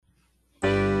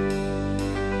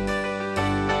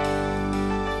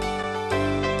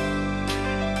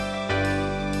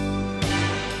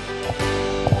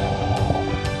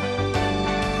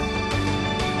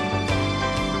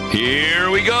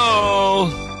Here we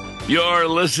go. You're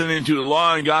listening to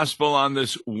Law and Gospel on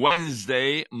this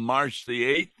Wednesday, March the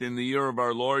 8th, in the year of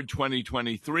our Lord,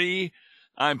 2023.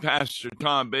 I'm Pastor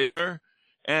Tom Baker,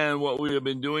 and what we have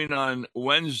been doing on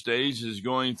Wednesdays is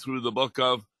going through the book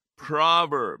of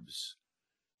Proverbs.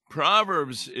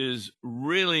 Proverbs is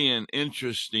really an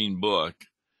interesting book.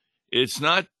 It's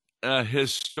not a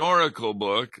historical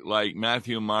book like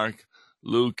Matthew, Mark,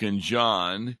 Luke, and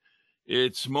John.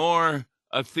 It's more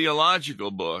a theological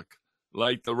book,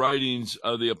 like the writings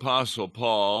of the Apostle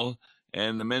Paul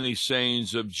and the many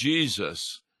sayings of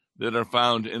Jesus that are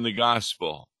found in the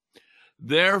gospel.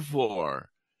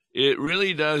 Therefore, it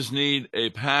really does need a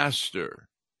pastor.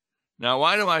 Now,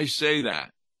 why do I say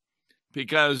that?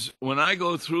 Because when I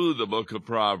go through the book of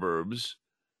Proverbs,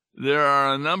 there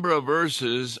are a number of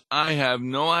verses I have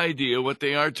no idea what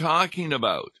they are talking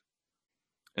about.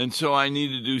 And so I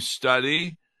need to do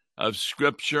study of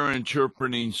Scripture,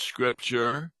 interpreting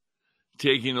Scripture,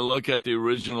 taking a look at the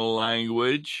original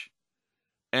language,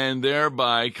 and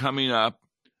thereby coming up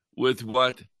with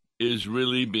what is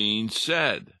really being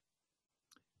said.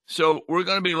 So we're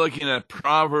going to be looking at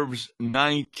Proverbs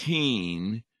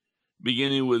 19,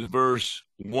 beginning with verse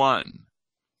 1.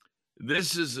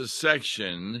 This is a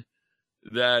section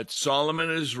that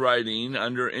Solomon is writing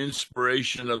under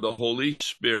inspiration of the Holy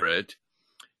Spirit,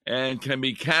 and can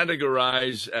be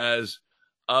categorized as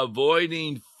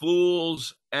avoiding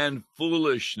fools and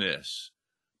foolishness,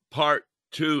 part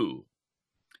 2.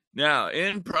 Now,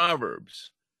 in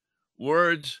Proverbs,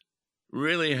 words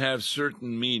really have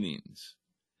certain meanings.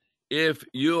 If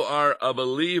you are a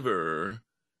believer,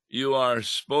 you are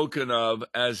spoken of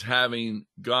as having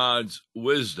God's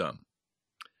wisdom.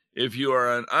 If you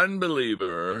are an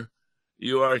unbeliever,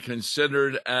 you are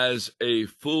considered as a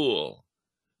fool,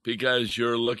 because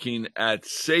you're looking at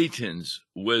Satan's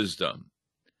wisdom.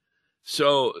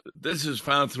 So this is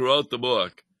found throughout the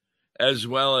book, as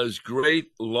well as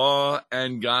great law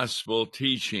and gospel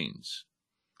teachings.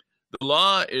 The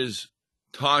law is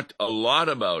talked a lot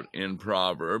about in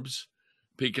Proverbs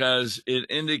because it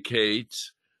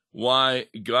indicates why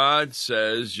God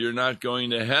says you're not going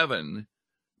to heaven,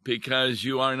 because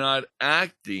you are not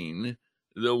acting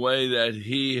the way that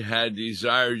he had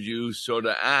desired you so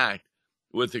to act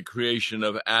with the creation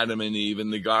of Adam and Eve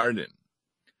in the garden.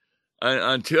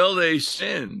 Until they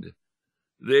sinned,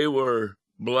 they were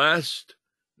blessed,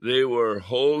 they were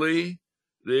holy,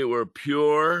 they were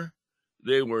pure,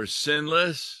 they were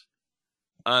sinless,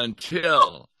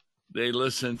 until they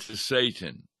listened to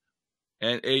Satan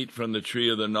and ate from the tree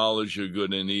of the knowledge of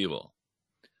good and evil.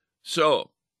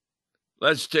 So,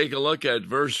 let's take a look at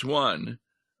verse 1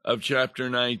 of chapter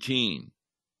 19.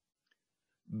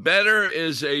 Better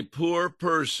is a poor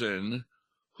person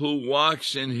who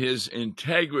walks in his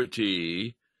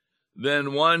integrity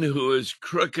than one who is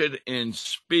crooked in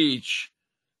speech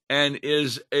and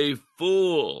is a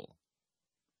fool.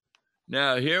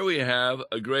 Now, here we have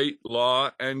a great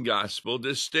law and gospel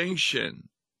distinction.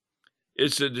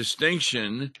 It's a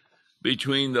distinction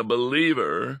between the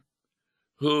believer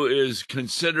who is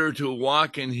considered to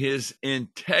walk in his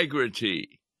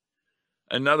integrity.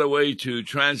 Another way to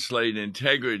translate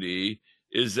integrity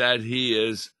is that he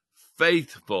is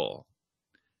faithful.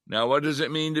 Now, what does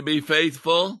it mean to be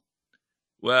faithful?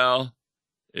 Well,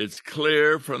 it's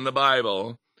clear from the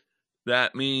Bible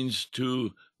that means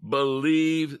to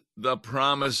believe the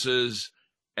promises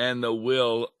and the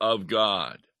will of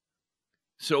God.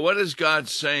 So what is God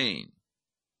saying?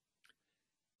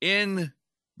 In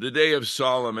the day of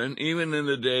Solomon, even in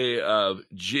the day of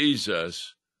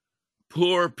Jesus,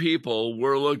 poor people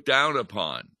were looked down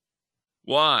upon.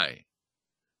 Why?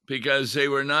 Because they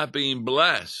were not being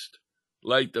blessed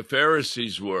like the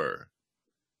Pharisees were.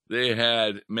 They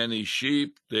had many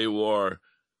sheep, they wore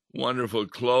wonderful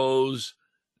clothes,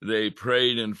 they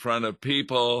prayed in front of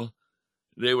people,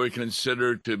 they were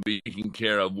considered to be taking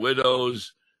care of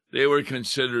widows, they were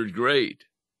considered great.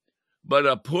 But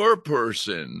a poor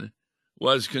person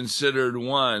was considered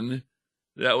one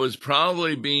that was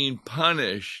probably being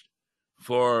punished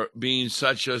for being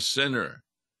such a sinner,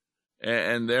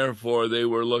 and therefore they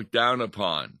were looked down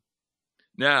upon.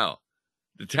 Now,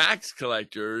 the tax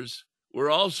collectors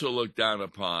were also looked down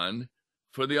upon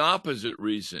for the opposite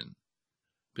reason,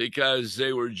 because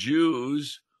they were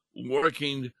Jews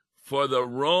working for the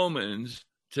Romans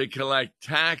to collect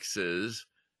taxes,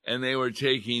 and they were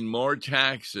taking more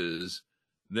taxes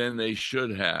than they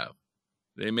should have.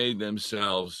 They made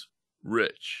themselves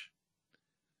rich.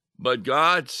 But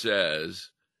God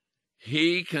says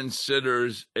he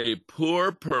considers a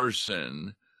poor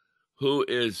person who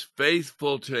is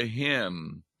faithful to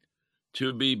him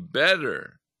to be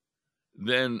better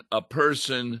than a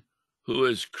person who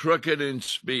is crooked in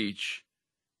speech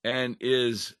and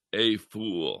is a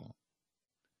fool.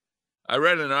 I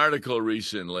read an article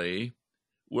recently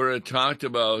where it talked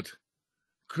about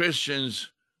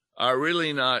Christians are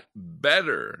really not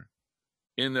better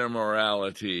in their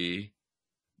morality,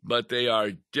 but they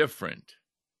are different.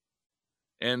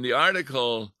 And the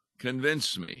article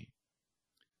convinced me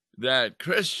that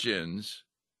Christians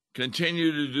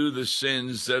continue to do the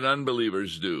sins that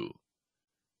unbelievers do.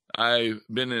 I've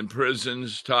been in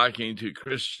prisons talking to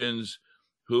Christians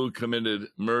who committed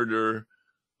murder,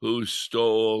 who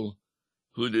stole,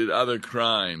 who did other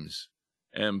crimes,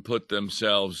 and put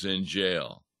themselves in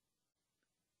jail.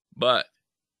 But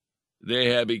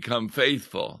they have become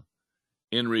faithful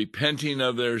in repenting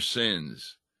of their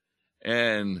sins,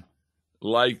 and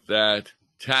like that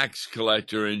tax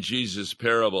collector in Jesus'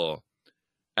 parable,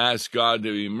 ask God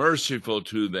to be merciful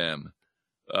to them,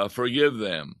 forgive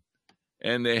them,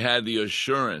 and they had the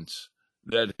assurance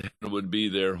that it would be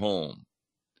their home.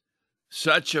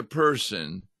 Such a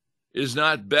person is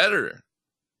not better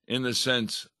in the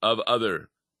sense of other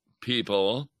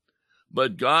people,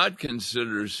 but God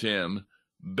considers him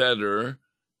better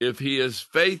if he is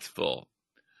faithful,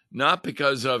 not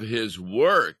because of his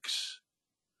works,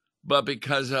 but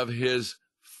because of his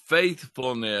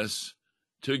faithfulness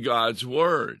to God's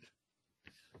word.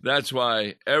 That's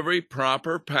why every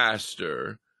proper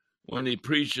pastor, when he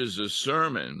preaches a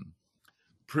sermon,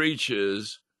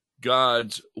 preaches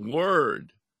God's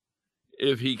word.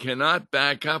 If he cannot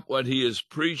back up what he is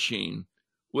preaching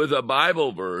with a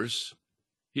Bible verse,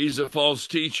 he's a false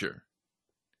teacher.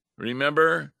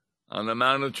 Remember, on the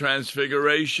Mount of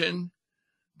Transfiguration,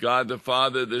 God the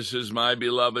Father, this is my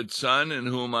beloved Son, in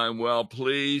whom I'm well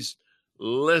pleased.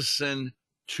 Listen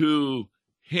to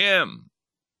him.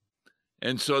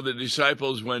 And so the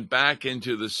disciples went back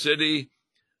into the city,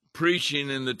 preaching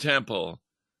in the temple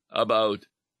about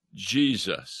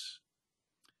Jesus.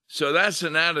 So that's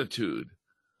an attitude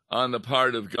on the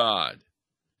part of God.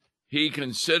 He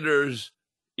considers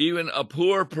even a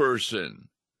poor person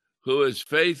who is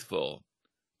faithful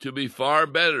to be far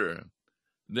better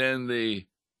than the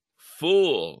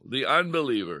fool, the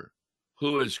unbeliever,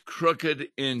 who is crooked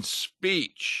in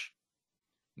speech.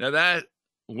 Now that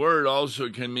word also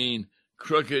can mean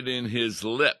crooked in his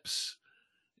lips.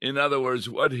 In other words,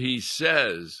 what he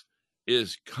says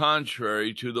is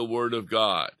contrary to the word of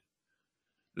God.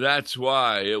 That's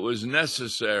why it was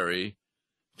necessary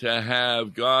to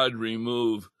have God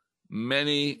remove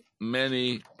many,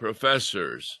 many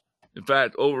professors. In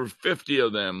fact, over 50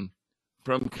 of them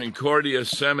from Concordia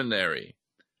Seminary.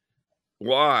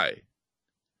 Why?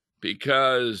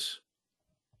 Because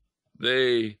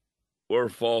they were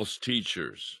false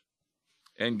teachers.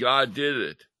 And God did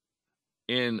it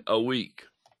in a week,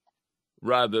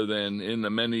 rather than in the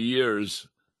many years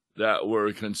that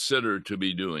were considered to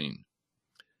be doing.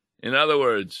 In other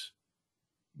words,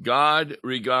 God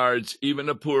regards even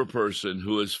a poor person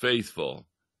who is faithful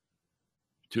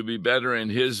to be better in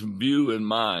his view and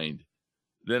mind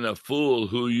than a fool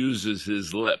who uses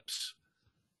his lips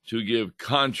to give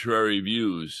contrary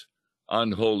views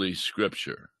on Holy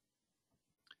Scripture.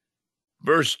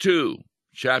 Verse 2,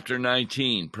 chapter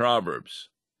 19, Proverbs.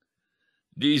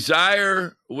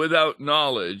 Desire without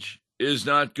knowledge is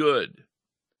not good,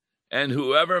 and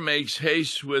whoever makes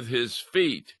haste with his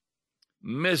feet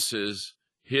misses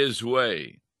his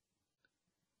way.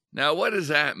 Now, what does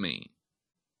that mean?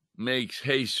 Makes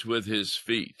haste with his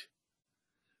feet.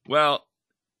 Well,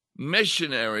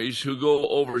 missionaries who go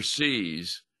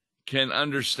overseas can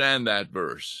understand that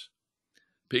verse,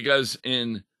 because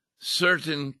in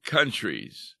certain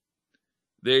countries,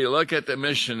 they look at the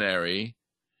missionary,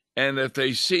 and if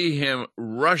they see him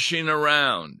rushing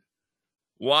around,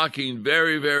 walking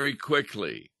very, very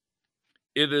quickly,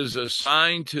 it is a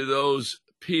sign to those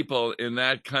people in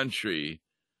that country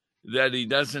that he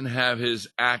doesn't have his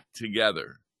act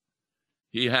together.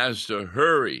 He has to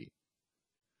hurry,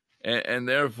 and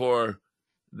therefore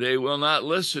they will not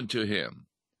listen to him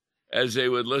as they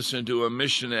would listen to a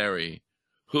missionary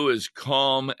who is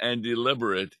calm and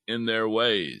deliberate in their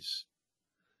ways.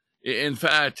 In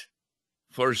fact,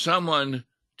 for someone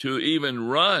to even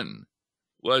run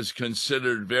was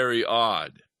considered very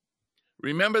odd.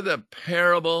 Remember the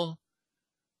parable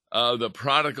of the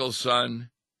prodigal son?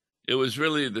 It was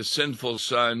really the sinful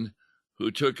son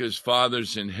who took his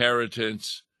father's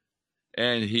inheritance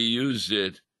and he used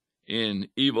it in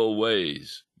evil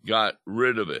ways, got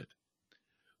rid of it.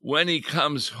 When he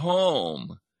comes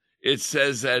home, it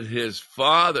says that his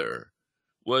father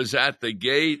was at the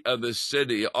gate of the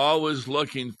city, always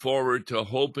looking forward to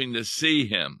hoping to see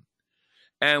him.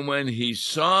 And when he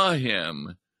saw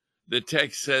him, the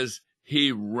text says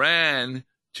he ran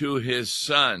to his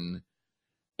son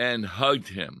and hugged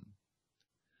him.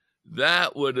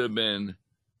 That would have been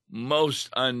most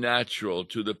unnatural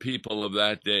to the people of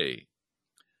that day,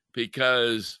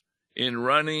 because in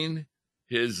running,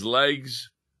 his legs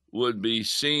would be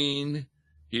seen.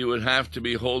 He would have to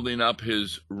be holding up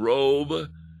his robe,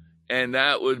 and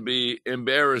that would be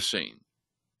embarrassing.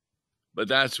 But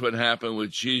that's what happened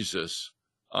with Jesus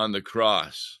on the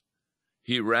cross.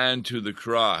 He ran to the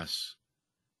cross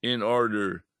in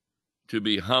order to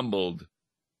be humbled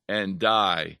and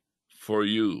die for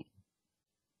you.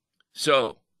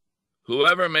 So,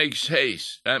 whoever makes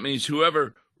haste, that means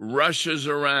whoever rushes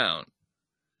around.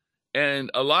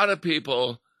 And a lot of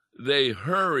people, they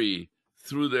hurry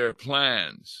through their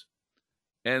plans,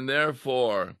 and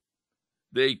therefore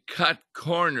they cut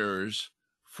corners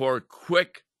for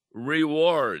quick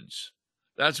rewards.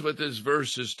 That's what this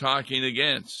verse is talking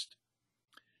against.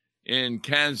 In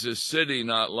Kansas City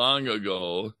not long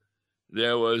ago,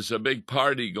 there was a big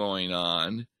party going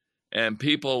on, and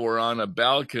people were on a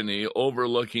balcony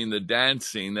overlooking the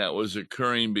dancing that was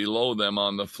occurring below them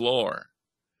on the floor.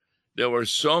 There were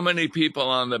so many people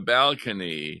on the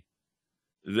balcony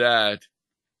that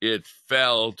it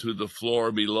fell to the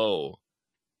floor below,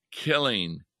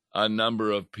 killing a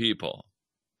number of people.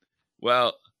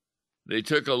 Well, they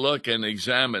took a look and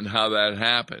examined how that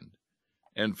happened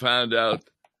and found out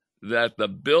that the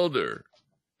builder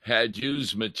had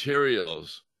used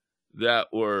materials that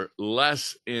were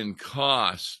less in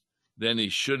cost than he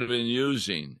should have been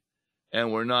using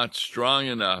and were not strong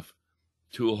enough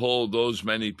to hold those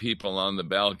many people on the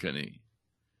balcony.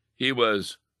 He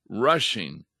was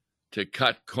rushing to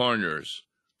cut corners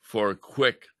for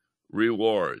quick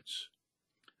rewards.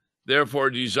 Therefore,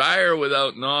 desire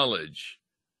without knowledge,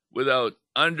 without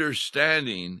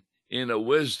understanding in a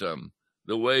wisdom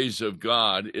the ways of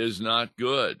God, is not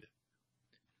good.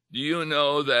 Do you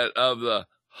know that of the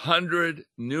 100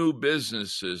 new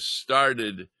businesses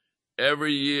started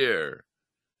every year,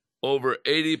 over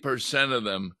 80% of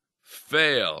them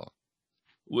fail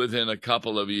within a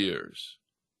couple of years?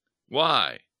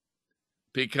 Why?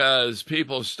 Because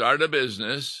people start a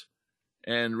business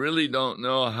and really don't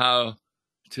know how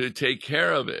to take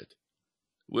care of it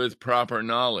with proper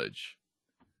knowledge.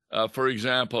 For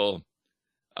example,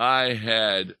 I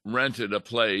had rented a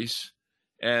place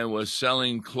and was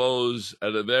selling clothes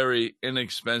at a very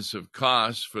inexpensive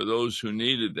cost for those who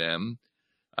needed them.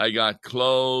 I got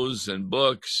clothes and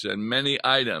books and many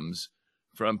items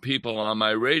from people on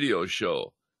my radio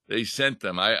show. They sent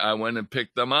them. I went and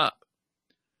picked them up.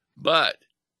 But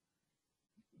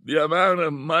the amount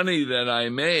of money that I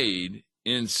made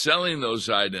in selling those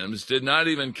items did not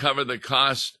even cover the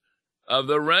cost of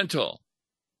the rental,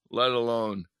 let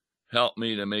alone help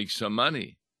me to make some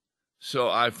money. So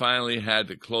I finally had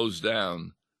to close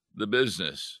down the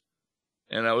business.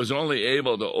 And I was only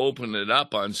able to open it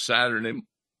up on Saturday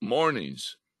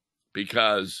mornings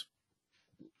because,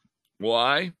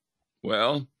 why?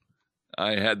 Well,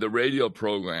 I had the radio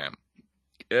program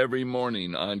every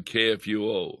morning on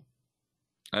KFUO.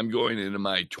 I'm going into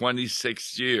my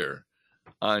 26th year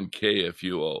on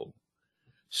KFUO.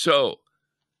 So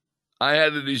I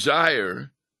had a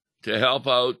desire to help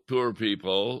out poor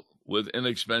people with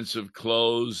inexpensive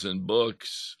clothes and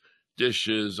books,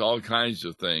 dishes, all kinds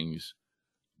of things.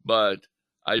 But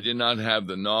I did not have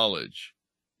the knowledge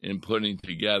in putting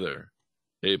together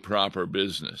a proper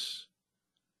business.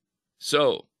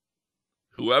 So,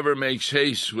 whoever makes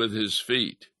haste with his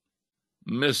feet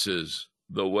misses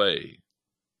the way.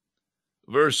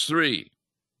 Verse 3,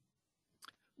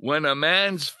 when a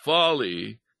man's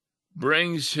folly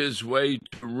brings his way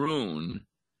to ruin,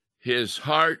 his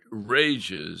heart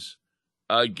rages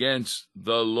against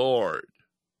the Lord.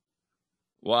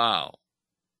 Wow.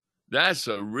 That's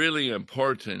a really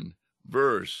important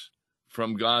verse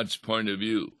from God's point of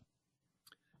view.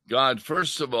 God,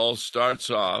 first of all, starts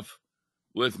off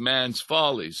with man's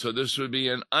folly. So this would be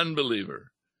an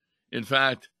unbeliever. In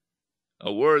fact,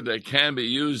 a word that can be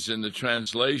used in the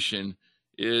translation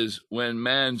is when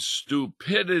man's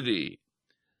stupidity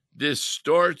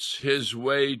distorts his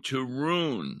way to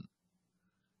ruin,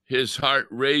 his heart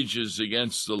rages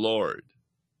against the Lord.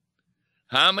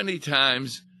 How many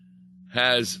times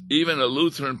has even a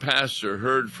Lutheran pastor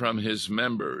heard from his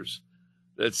members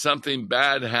that something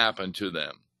bad happened to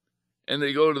them? And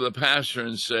they go to the pastor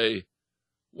and say,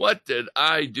 what did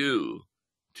I do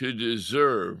to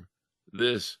deserve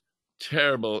this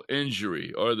terrible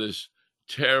injury or this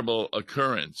terrible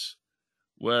occurrence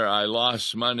where I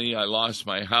lost money, I lost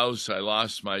my house, I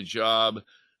lost my job,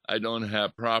 I don't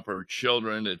have proper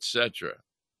children, etc.?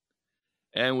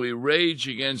 and we rage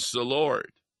against the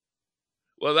Lord.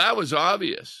 Well, that was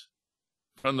obvious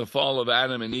from the fall of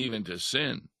Adam and Eve into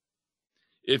sin.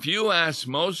 If you ask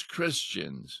most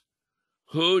Christians,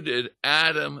 who did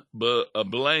Adam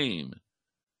blame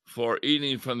for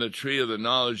eating from the tree of the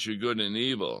knowledge of good and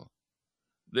evil,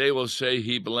 they will say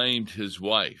he blamed his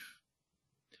wife.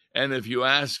 And if you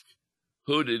ask,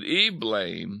 who did Eve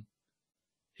blame,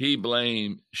 she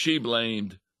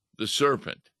blamed the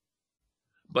serpent.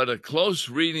 But a close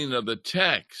reading of the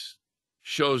text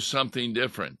shows something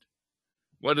different.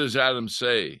 What does Adam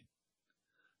say?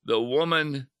 The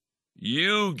woman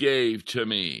you gave to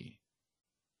me,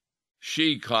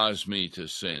 she caused me to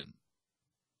sin.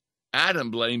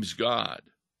 Adam blames God.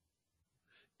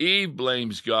 Eve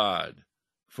blames God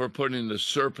for putting the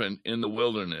serpent in the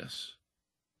wilderness.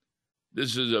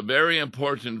 This is a very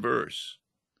important verse.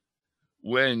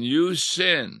 When you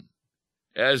sin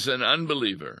as an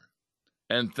unbeliever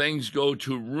and things go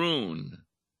to ruin,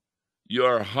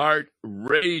 your heart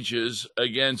rages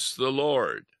against the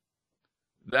Lord.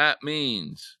 That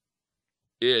means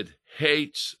it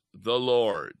hates the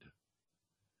Lord.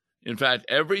 In fact,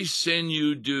 every sin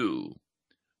you do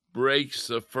breaks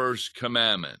the first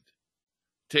commandment.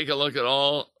 Take a look at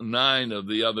all 9 of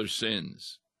the other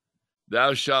sins.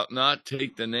 Thou shalt not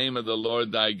take the name of the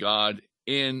Lord thy God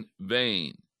in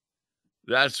vain.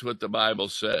 That's what the Bible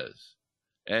says.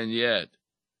 And yet,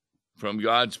 from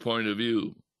God's point of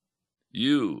view,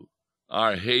 you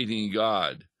are hating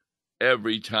God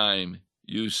every time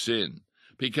you sin,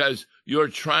 because you're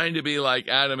trying to be like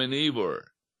Adam and Eve were.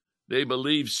 They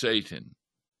believe Satan.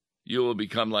 You will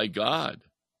become like God,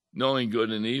 knowing good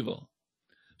and evil.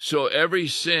 So every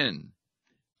sin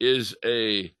is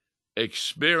a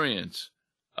experience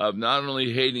of not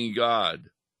only hating God,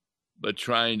 but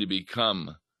trying to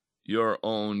become your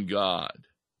own God.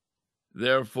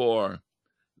 Therefore,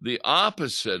 the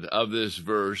opposite of this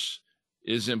verse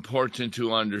is important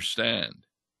to understand.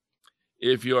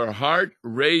 If your heart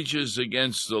rages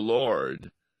against the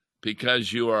Lord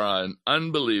because you are an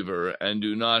unbeliever and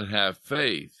do not have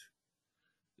faith,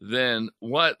 then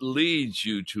what leads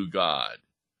you to God?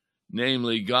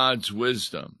 Namely, God's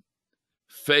wisdom,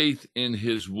 faith in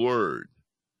his word.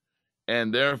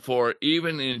 And therefore,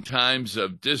 even in times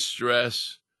of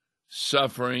distress,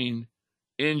 suffering,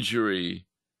 injury,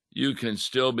 you can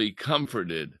still be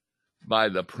comforted by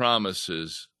the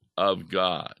promises of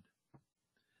God.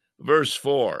 Verse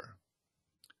 4,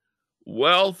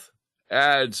 wealth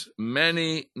adds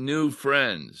many new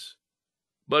friends,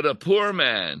 but a poor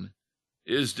man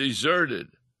is deserted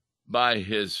by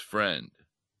his friend.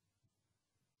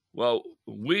 Well,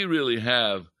 we really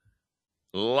have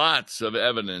lots of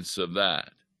evidence of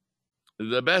that.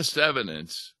 The best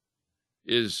evidence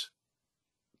is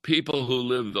people who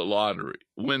win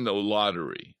the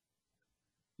lottery.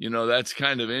 You know, that's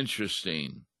kind of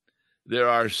interesting. There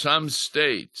are some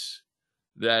states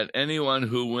that anyone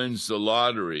who wins the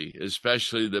lottery,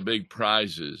 especially the big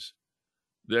prizes,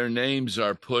 their names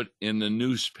are put in the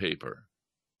newspaper.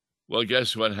 Well,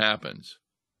 guess what happens?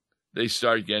 They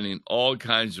start getting all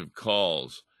kinds of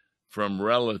calls from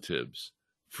relatives,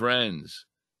 friends,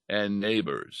 and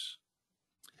neighbors.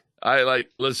 I like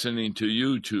listening to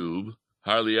YouTube,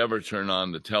 hardly ever turn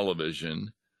on the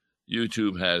television.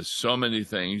 YouTube has so many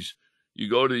things. You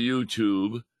go to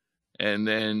YouTube, and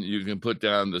then you can put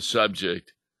down the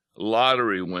subject,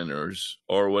 lottery winners,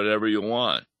 or whatever you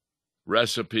want,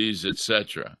 recipes,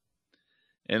 etc.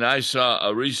 And I saw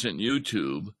a recent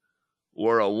YouTube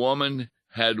where a woman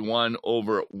had won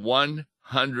over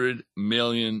 $100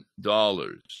 million.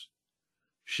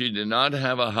 She did not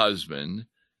have a husband.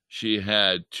 She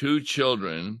had 2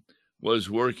 children, was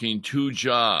working 2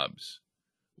 jobs.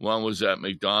 One was at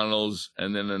McDonald's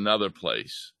and then another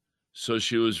place. So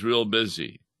she was real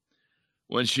busy.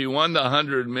 When she won the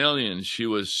 $100 million, she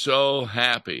was so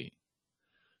happy.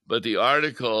 But the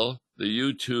article, the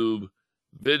YouTube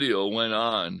video went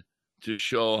on to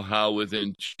show how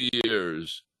within 2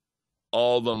 years,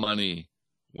 all the money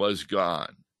was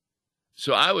gone.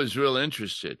 So I was real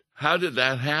interested. How did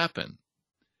that happen?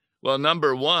 Well,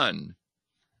 number one,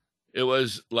 it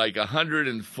was like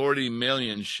 140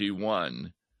 million she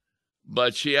won,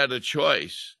 but she had a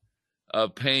choice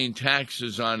of paying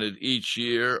taxes on it each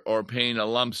year or paying a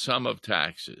lump sum of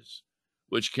taxes,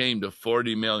 which came to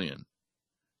 40 million.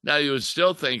 Now, you would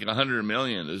still think 100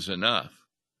 million is enough,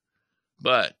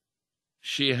 but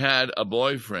she had a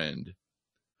boyfriend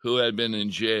who had been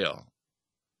in jail.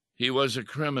 He was a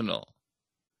criminal.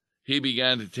 He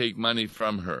began to take money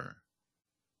from her.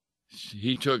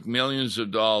 He took millions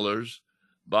of dollars,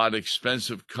 bought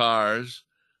expensive cars,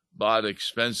 bought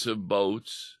expensive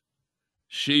boats.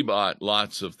 she bought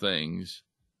lots of things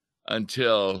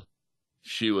until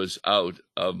she was out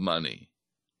of money.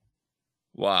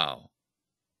 Wow.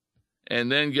 And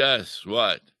then guess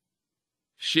what?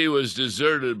 She was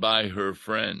deserted by her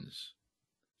friends.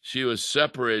 She was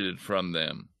separated from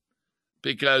them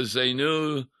because they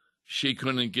knew she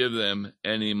couldn't give them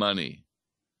any money,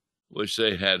 which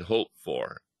they had hoped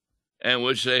for and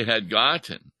which they had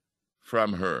gotten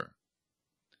from her.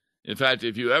 In fact,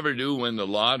 if you ever do win the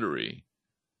lottery,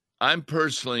 I'm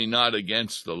personally not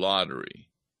against the lottery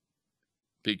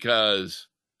because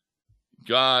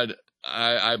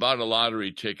I bought a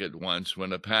lottery ticket once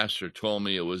when a pastor told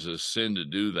me it was a sin to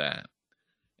do that.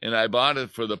 And I bought it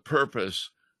for the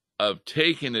purpose of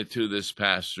taking it to this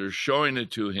pastor, showing it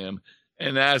to him,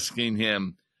 and asking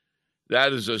him,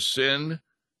 that is a sin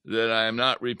that I am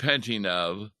not repenting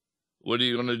of. What are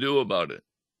you going to do about it?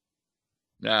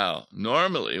 Now,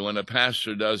 normally when a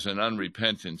pastor does an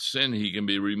unrepentant sin, he can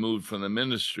be removed from the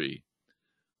ministry.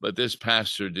 But this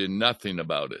pastor did nothing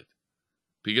about it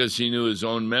because he knew his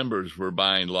own members were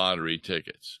buying lottery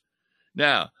tickets.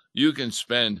 Now, you can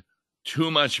spend too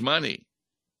much money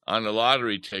on a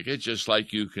lottery ticket, just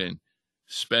like you can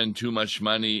spend too much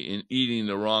money in eating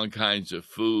the wrong kinds of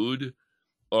food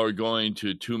or going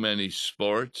to too many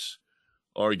sports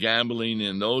or gambling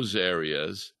in those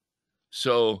areas.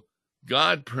 So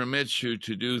God permits you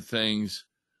to do things,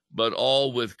 but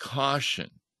all with caution,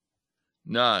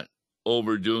 not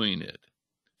overdoing it.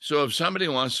 So if somebody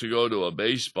wants to go to a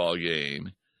baseball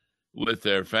game with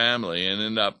their family and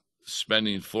end up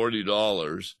spending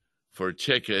 $40 for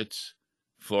tickets,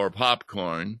 for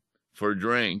popcorn, for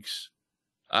drinks,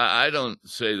 I don't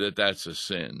say that that's a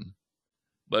sin.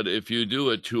 But if you do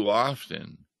it too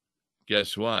often,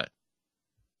 guess what?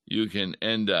 You can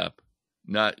end up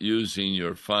not using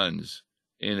your funds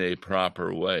in a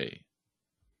proper way.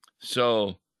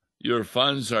 So your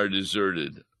funds are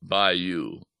deserted by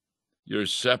you. You're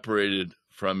separated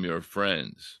from your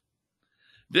friends.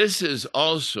 This is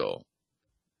also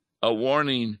a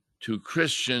warning to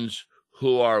Christians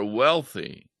who are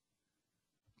wealthy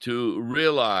to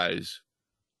realize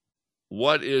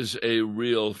what is a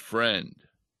real friend.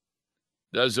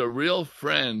 Does a real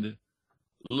friend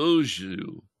lose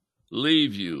you,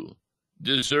 leave you,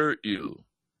 desert you,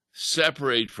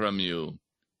 separate from you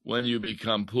when you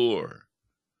become poor?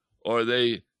 Or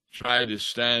they try to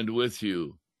stand with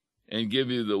you and give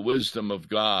you the wisdom of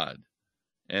God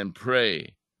and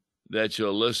pray that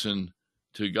you'll listen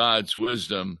to God's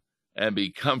wisdom and be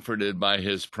comforted by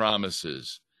his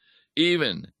promises.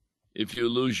 Even if you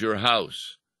lose your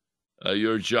house,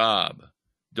 your job,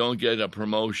 don't get a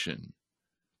promotion,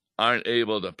 aren't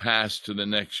able to pass to the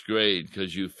next grade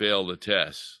because you failed the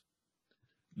test.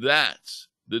 That's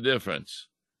the difference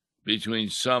between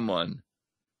someone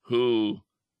who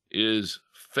is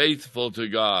faithful to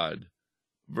God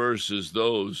versus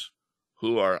those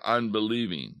who are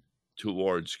unbelieving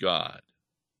towards God.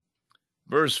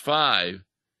 Verse 5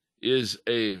 is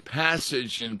a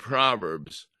passage in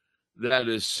Proverbs that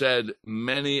is said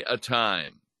many a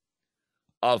time.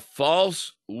 A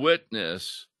false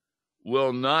witness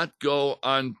will not go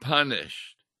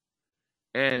unpunished,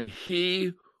 and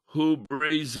he who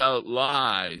breathes out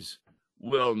lies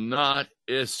will not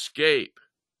escape.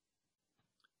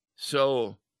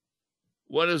 So,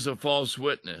 what is a false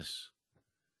witness?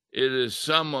 It is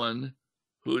someone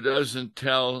who doesn't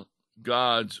tell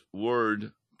God's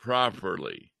word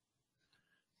properly.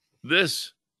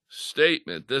 This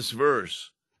statement, this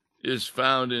verse, is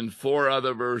found in 4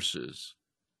 other verses.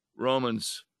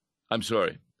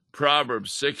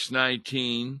 Proverbs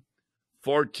 6:19,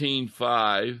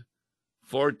 14:5,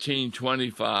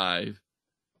 14:25,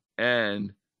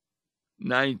 and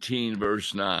 19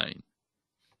 verse 9.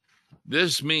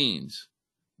 This means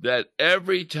that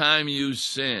every time you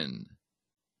sin,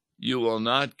 you will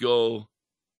not go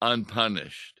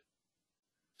unpunished.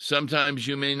 Sometimes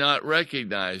you may not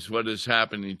recognize what is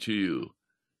happening to you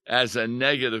as a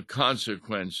negative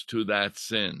consequence to that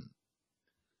sin.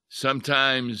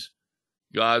 Sometimes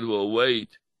God will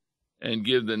wait and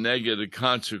give the negative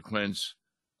consequence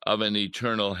of an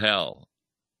eternal hell.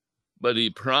 But he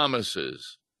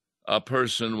promises a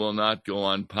person will not go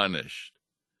unpunished.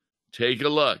 Take a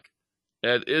look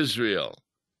at Israel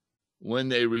when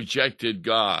they rejected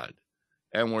God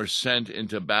and were sent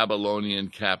into Babylonian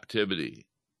captivity.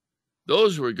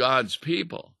 Those were God's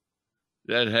people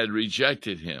that had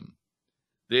rejected him.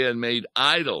 They had made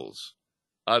idols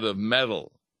out of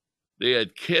metal. They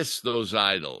had kissed those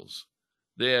idols.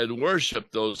 They had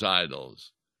worshiped those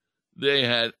idols. They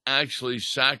had actually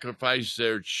sacrificed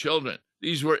their children.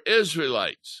 These were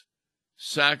Israelites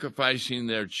sacrificing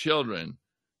their children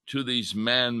to these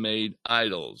man-made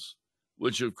idols,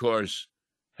 which of course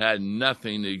had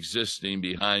nothing existing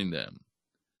behind them.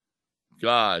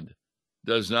 God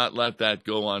does not let that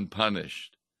go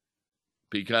unpunished,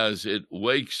 because it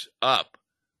wakes up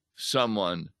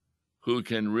someone who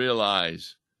can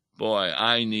realize, boy,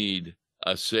 I need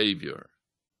a Savior.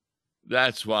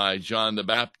 That's why John the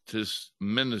Baptist's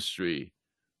ministry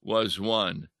was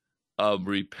one of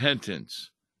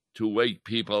repentance, to wake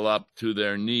people up to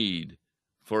their need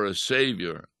for a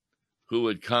Savior who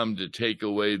would come to take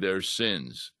away their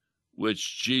sins,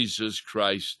 which Jesus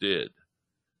Christ did.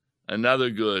 Another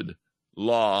good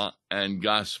law and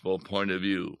gospel point of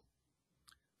view.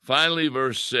 Finally,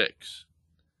 verse 6.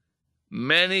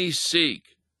 Many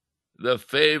seek the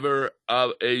favor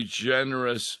of a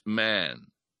generous man,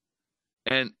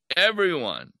 and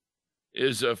everyone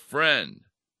is a friend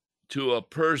to a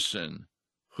person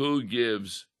who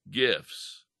gives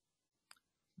gifts.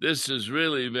 This is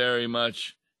really very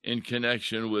much in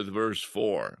connection with verse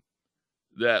 4,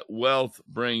 that wealth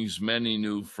brings many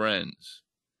new friends.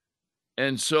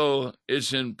 And so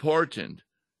it's important.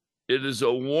 It is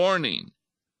a warning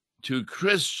to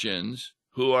Christians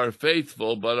who are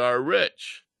faithful but are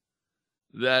rich,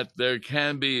 that there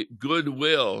can be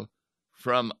goodwill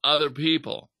from other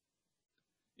people.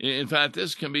 In fact,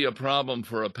 this can be a problem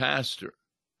for a pastor.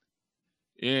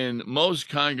 In most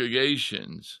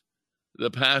congregations, the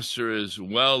pastor is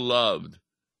well loved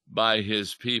by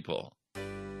his people,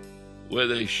 where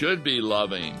they should be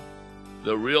loving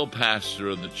the real pastor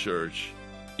of the church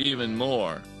even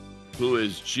more, who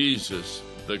is Jesus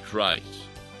the Christ.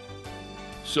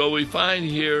 So we find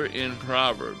here in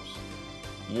Proverbs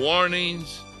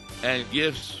warnings and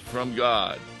gifts from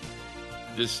God,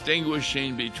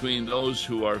 distinguishing between those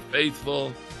who are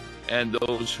faithful and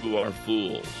those who are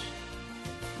fools.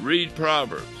 Read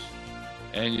Proverbs,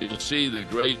 and you'll see the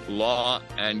great law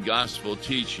and gospel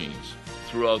teachings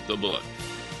throughout the book.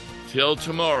 Till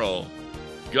tomorrow,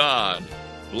 God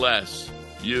bless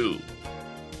you.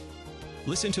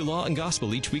 Listen to Law and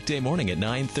Gospel each weekday morning at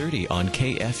 9:30 on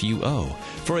KFUO.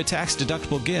 For a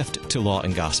tax-deductible gift to Law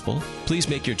and Gospel, please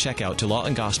make your check out to Law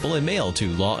and Gospel and mail to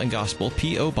Law and Gospel,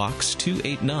 P.O. Box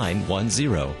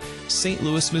 28910, St.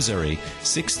 Louis, Missouri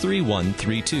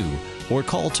 63132, or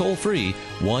call toll-free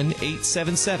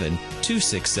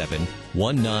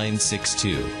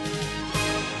 1-877-267-1962.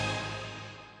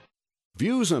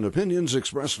 Views and opinions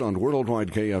expressed on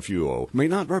Worldwide KFUO may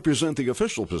not represent the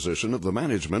official position of the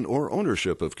management or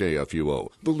ownership of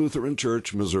KFUO, the Lutheran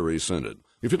Church Missouri Synod.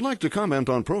 If you'd like to comment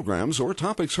on programs or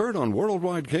topics heard on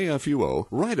Worldwide KFUO,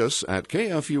 write us at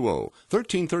KFUO,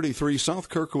 1333 South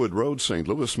Kirkwood Road, St.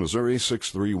 Louis, Missouri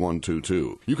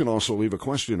 63122. You can also leave a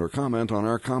question or comment on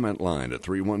our comment line at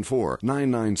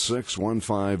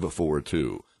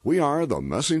 314-996-1542. We are the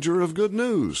messenger of good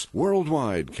news,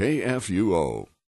 Worldwide KFUO.